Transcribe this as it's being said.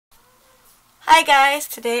Hi guys,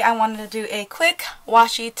 today I wanted to do a quick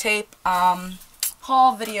washi tape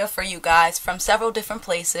haul video for you guys from several different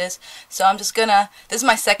places. So I'm just gonna, this is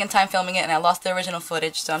my second time filming it and I lost the original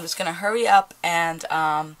footage, so I'm just gonna hurry up and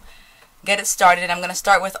get it started. I'm gonna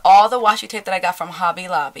start with all the washi tape that I got from Hobby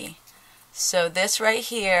Lobby. So this right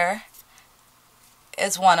here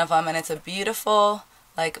is one of them, and it's a beautiful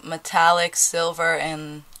like metallic silver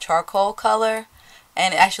and charcoal color.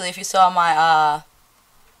 And actually, if you saw my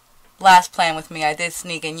last plan with me, I did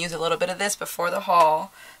sneak and use a little bit of this before the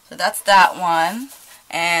haul. So that's that one.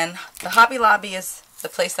 And the Hobby Lobby is the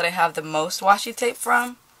place that I have the most washi tape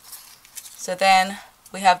from. So then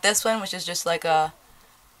we have this one, which is just like a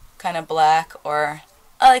kind of black, or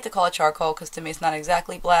I like to call it charcoal because to me it's not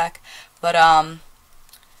exactly black, but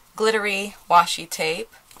glittery washi tape.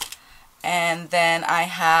 And then I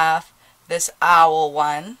have this owl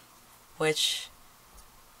one, which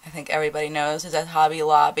I think everybody knows is at Hobby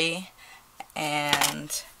Lobby.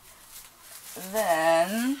 And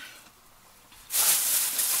then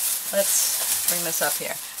let's bring this up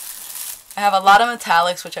here. I have a lot of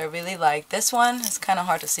metallics, which I really like. This one is kind of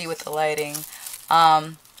hard to see with the lighting.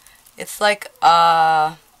 It's like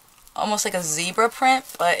almost like a zebra print,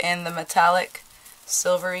 but in the metallic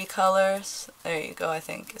silvery colors. There you go. I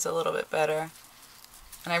think it's a little bit better.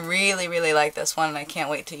 And I really like this one, and I can't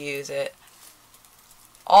wait to use it.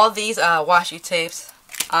 All these washi tapes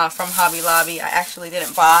from Hobby Lobby I actually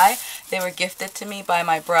didn't buy. They were gifted to me by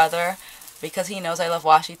my brother because he knows I love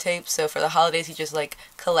washi tape. So for the holidays he just like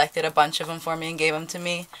collected a bunch of them for me and gave them to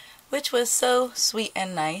me, which was so sweet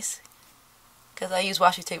and nice because I use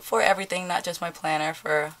washi tape for everything, not just my planner,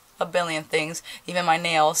 for a billion things, even my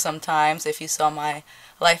nails sometimes. If you saw my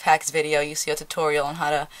life hacks video, you see a tutorial on how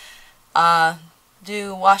to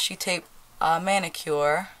do washi tape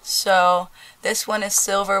manicure. So this one is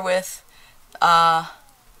silver with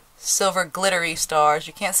silver glittery stars.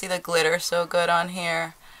 You can't see the glitter so good on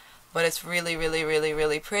here, but it's really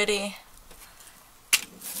pretty.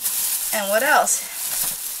 And what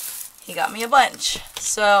else? He got me a bunch.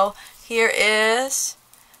 So here is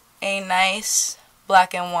a nice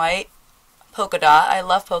black and white polka dot. I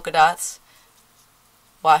love polka dots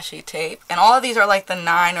washi tape, and all of these are like the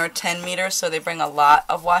 9 or 10 meters, so they bring a lot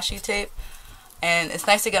of washi tape. And it's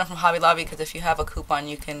nice to get them from Hobby Lobby because if you have a coupon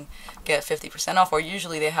you can get 50% off, or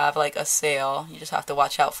usually they have like a sale. You just have to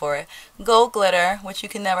watch out for it. Gold glitter, which you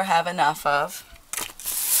can never have enough of.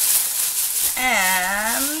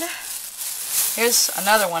 And here's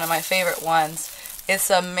another one of my favorite ones. It's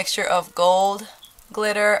a mixture of gold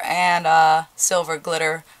glitter and silver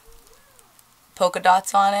glitter polka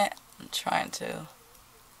dots on it. I'm trying to...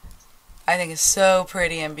 I think it's so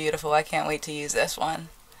pretty and beautiful. I can't wait to use this one.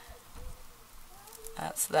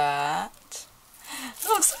 That's that.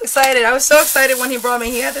 Oh, I'm so excited. I was so excited when he brought me.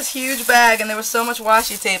 He had this huge bag and there was so much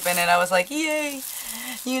washi tape in it. I was like, yay!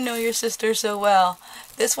 You know your sister so well.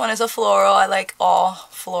 This one is a floral. I like all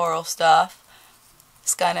floral stuff.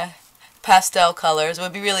 It's kind of pastel colors. It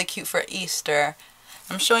would be really cute for Easter.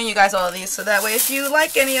 I'm showing you guys all of these so that way if you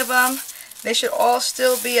like any of them, they should all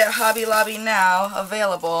still be at Hobby Lobby now,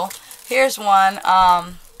 available. Here's one.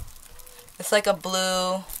 It's like a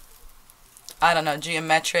blue, I don't know,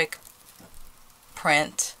 geometric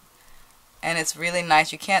print, and it's really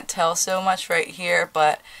nice. You can't tell so much right here,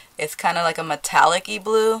 but it's kind of like a metallic-y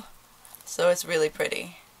blue, so it's really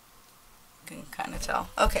pretty. You can kind of tell.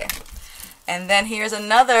 Okay, and then here's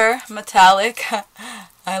another metallic.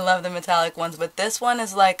 I love the metallic ones, but this one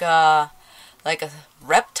is like a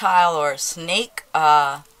reptile or snake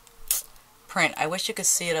print. I wish you could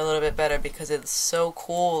see it a little bit better because it's so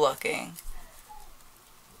cool looking.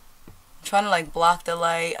 I'm trying to like block the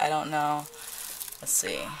light. I don't know. Let's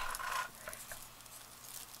see.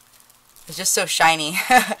 It's just so shiny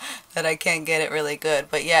that I can't get it really good.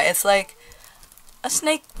 But yeah, it's like a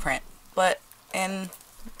snake print, but in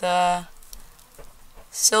the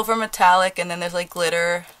silver metallic, and then there's like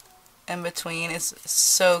glitter in between. It's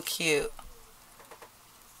so cute.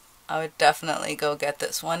 I would definitely go get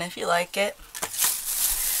this one if you like it.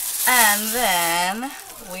 And then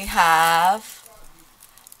we have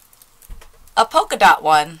a polka dot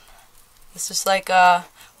one. It's just like a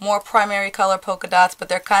more primary color polka dots, but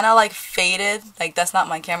they're kind of like faded. Like that's not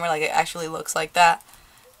my camera, like it actually looks like that,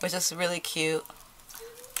 which is really cute.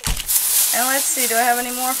 And let's see, do I have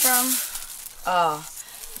any more from? Oh,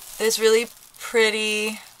 this really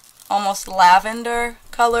pretty, almost lavender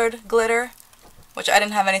colored glitter, which I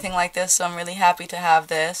didn't have anything like this, so I'm really happy to have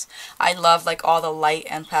this. I love like all the light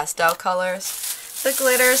and pastel colors, the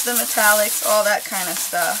glitters, the metallics, all that kind of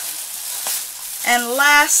stuff. And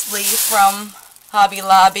lastly, from Hobby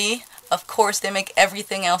Lobby, Of course, they make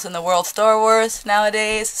everything else in the world Star Wars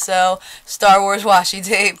nowadays, so Star Wars washi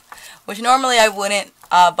tape, which normally I wouldn't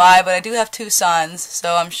buy, but I do have 2 sons,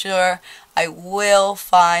 so I'm sure I will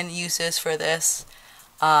find uses for this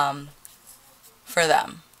for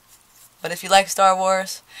them. But if you like Star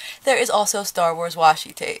Wars, there is also Star Wars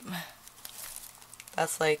washi tape.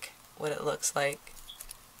 That's like what it looks like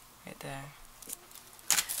right there.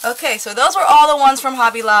 Okay, so those were all the ones from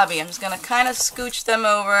Hobby Lobby. I'm just going to kind of scooch them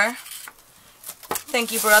over.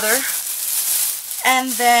 Thank you, brother.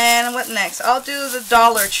 And then, what next? I'll do the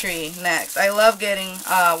Dollar Tree next. I love getting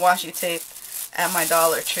washi tape at my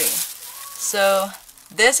Dollar Tree. So,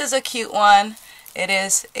 this is a cute one. It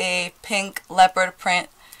is a pink leopard print.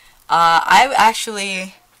 I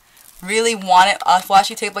actually really wanted a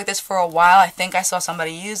washi tape like this for a while. I think I saw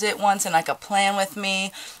somebody use it once in like a plan with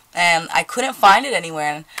me, and I couldn't find it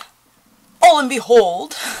anywhere. And oh, and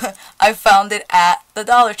behold, I found it at the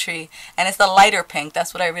Dollar Tree, and it's the lighter pink.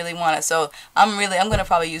 That's what I really wanted. So I'm gonna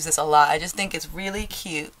probably use this a lot. I just think it's really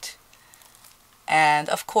cute, and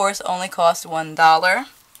of course, only cost $1.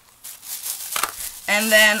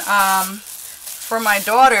 And then for my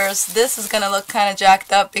daughters, this is gonna look kind of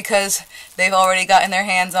jacked up because they've already gotten their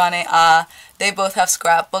hands on it. They both have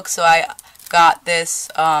scrapbooks, so I got this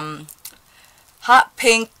hot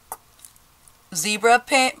pink zebra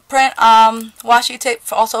print washi tape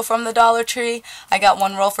also from the Dollar Tree. I got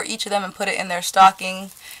 1 roll for each of them and put it in their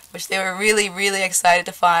stocking, which they were really, really excited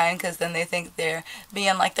to find because then they think they're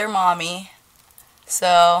being like their mommy.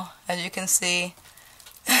 So, as you can see,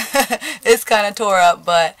 it's kind of tore up,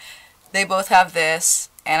 but they both have this,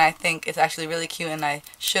 and I think it's actually really cute, and I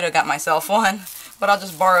should have got myself one, but I'll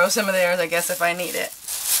just borrow some of theirs, I guess, if I need it.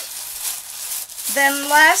 Then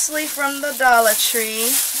lastly from the Dollar Tree,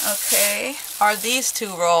 okay, are these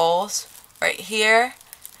 2 rolls right here.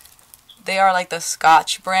 They are like the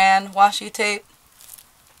Scotch brand washi tape.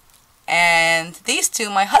 And these 2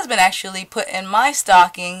 my husband actually put in my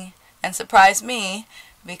stocking and surprised me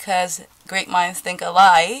because great minds think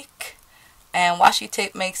alike. And washi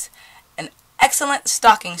tape makes an excellent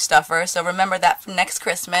stocking stuffer, so remember that for next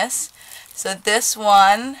Christmas. So this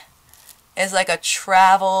one is like a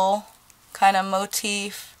travel kind of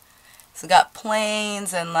motif. It's got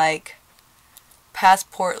planes and like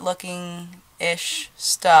passport looking ish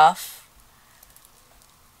stuff.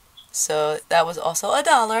 So that was also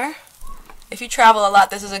 $1. If you travel a lot,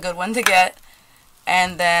 this is a good one to get.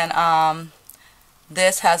 And then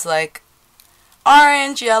this has like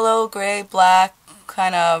orange, yellow, gray, black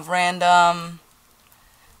kind of random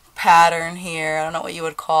pattern here. I don't know what you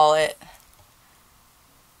would call it.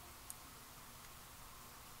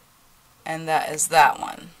 And that is that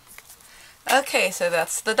one. Okay, so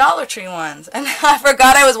that's the Dollar Tree ones. And I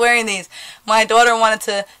forgot I was wearing these. My daughter wanted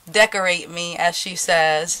to decorate me, as she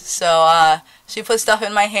says. So she put stuff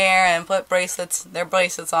in my hair and put bracelets, their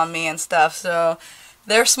bracelets on me and stuff. So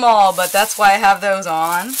they're small, but that's why I have those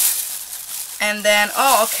on. And then,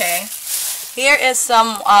 oh, okay. Here is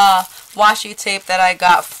some washi tape that I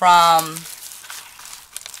got from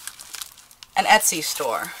an Etsy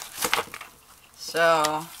store.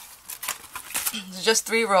 So it's just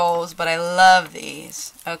 3 rolls, but I love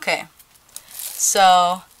these. Okay,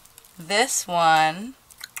 so this one,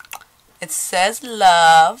 it says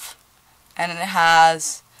love, and it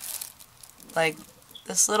has like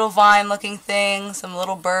this little vine looking thing, some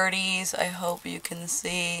little birdies, I hope you can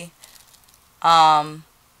see.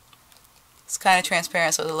 It's kind of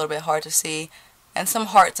transparent, so it's a little bit hard to see, and some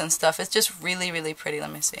hearts and stuff. It's just really, really pretty.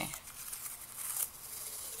 Let me see.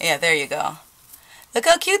 Yeah, there you go. Look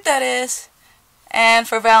how cute that is. And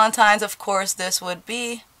for Valentine's, of course, this would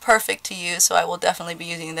be perfect to use, so I will definitely be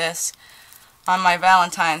using this on my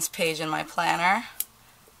Valentine's page in my planner.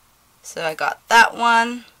 So I got that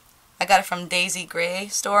one. I got it from Daisy Gray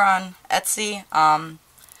store on Etsy.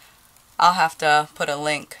 I'll have to put a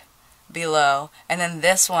link below. And then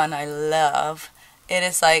this one I love. It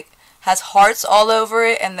is like, has hearts all over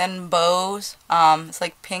it and then bows. It's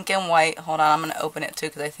like pink and white. Hold on, I'm going to open it too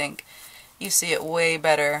because I think you see it way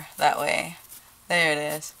better that way. There it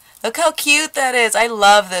is. Look how cute that is. I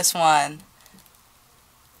love this one.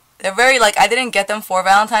 They're very like, I didn't get them for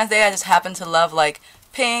Valentine's Day. I just happen to love like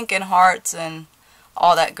pink and hearts and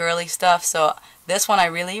all that girly stuff. So this one I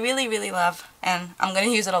really, really, really love. And I'm going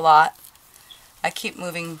to use it a lot. I keep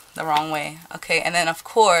moving the wrong way. Okay, and then of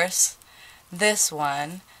course, this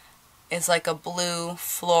one is like a blue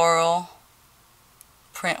floral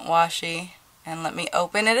print washi. And let me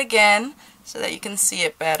open it again so that you can see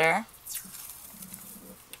it better.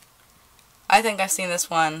 I think I've seen this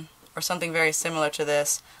one or something very similar to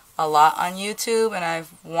this a lot on YouTube, and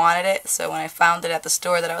I've wanted it, so when I found it at the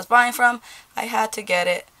store that I was buying from, I had to get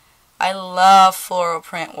it. I love floral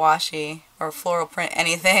print washi, or floral print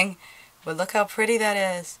anything, but look how pretty that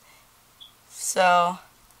is. So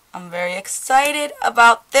I'm very excited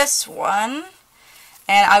about this one,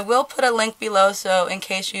 and I will put a link below, so in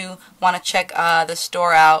case you want to check the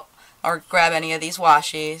store out or grab any of these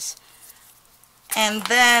washis. And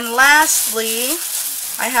then lastly,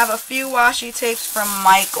 I have a few washi tapes from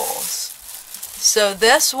Michaels. So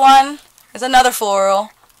this one is another floral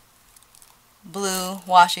blue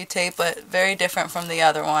washi tape, but very different from the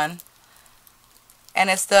other one. And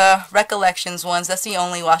it's the Recollections ones. That's the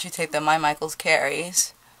only washi tape that my Michaels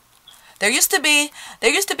carries. There used to be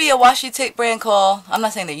a washi tape brand called, I'm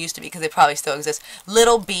not saying there used to be because they probably still exist,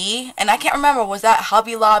 Little B, and I can't remember, was that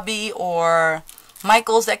Hobby Lobby or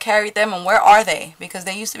Michaels that carried them, and where are they? Because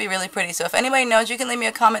they used to be really pretty. So if anybody knows, you can leave me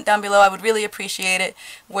a comment down below. I would really appreciate it,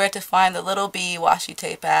 where to find the Little B washi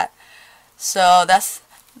tape at. So that's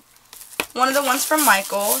one of the ones from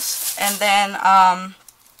Michaels. And then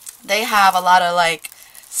they have a lot of like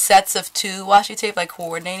sets of 2 washi tape, like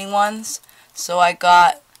coordinating ones. So I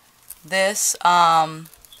got this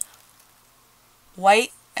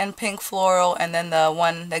white and pink floral, and then the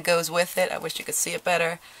one that goes with it, I wish you could see it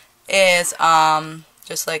better, is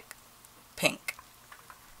just like pink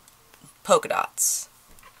polka dots.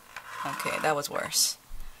 Okay, that was worse.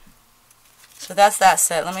 So that's that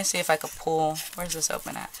set. Let me see if I could pull. Where's this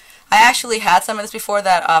open at? I actually had some of this before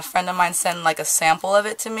that a friend of mine sent like a sample of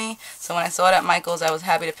it to me. So when I saw it at Michael's, I was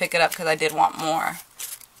happy to pick it up because I did want more.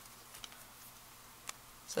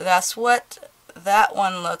 So that's what that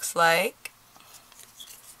one looks like.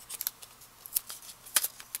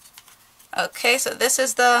 Okay, so this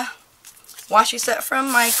is the washi set from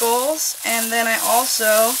Michaels. And then I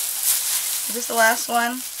also, is this the last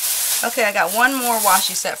one? Okay, I got one more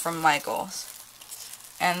washi set from Michaels.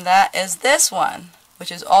 And that is this one,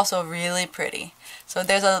 which is also really pretty. So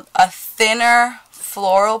there's a thinner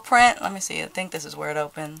floral print. Let me see, I think this is where it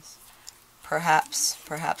opens. Perhaps,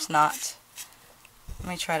 perhaps not. Let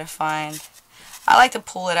me try to find. I like to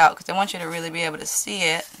pull it out because I want you to really be able to see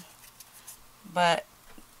it. But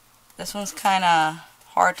this one's kind of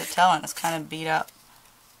hard to tell and it's kind of beat up.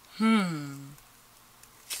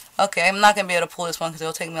 Okay, I'm not going to be able to pull this one because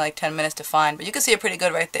it'll take me like 10 minutes to find. But you can see it pretty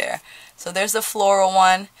good right there. So there's the floral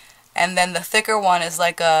one. And then the thicker one is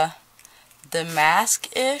like a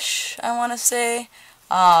damask-ish, I want to say.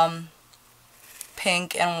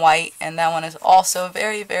 Pink and white. And that one is also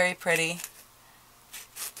very, very pretty.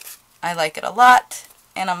 I like it a lot.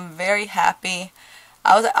 And I'm very happy.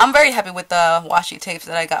 I'm very happy with the washi tapes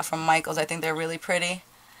that I got from Michaels. I think they're really pretty.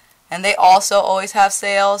 And they also always have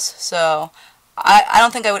sales. So I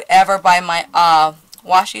don't think I would ever buy my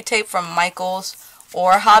washi tape from Michaels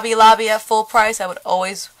or Hobby Lobby at full price. I would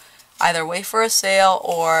always either wait for a sale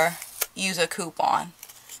or use a coupon.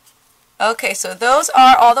 Okay, so those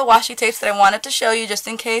are all the washi tapes that I wanted to show you, just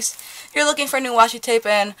in case you're looking for new washi tape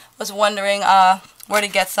and was wondering where to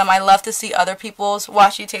get some. I love to see other people's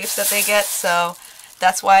washi tapes that they get, so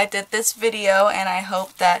that's why I did this video, and I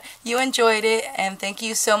hope that you enjoyed it, and thank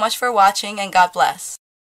you so much for watching, and God bless.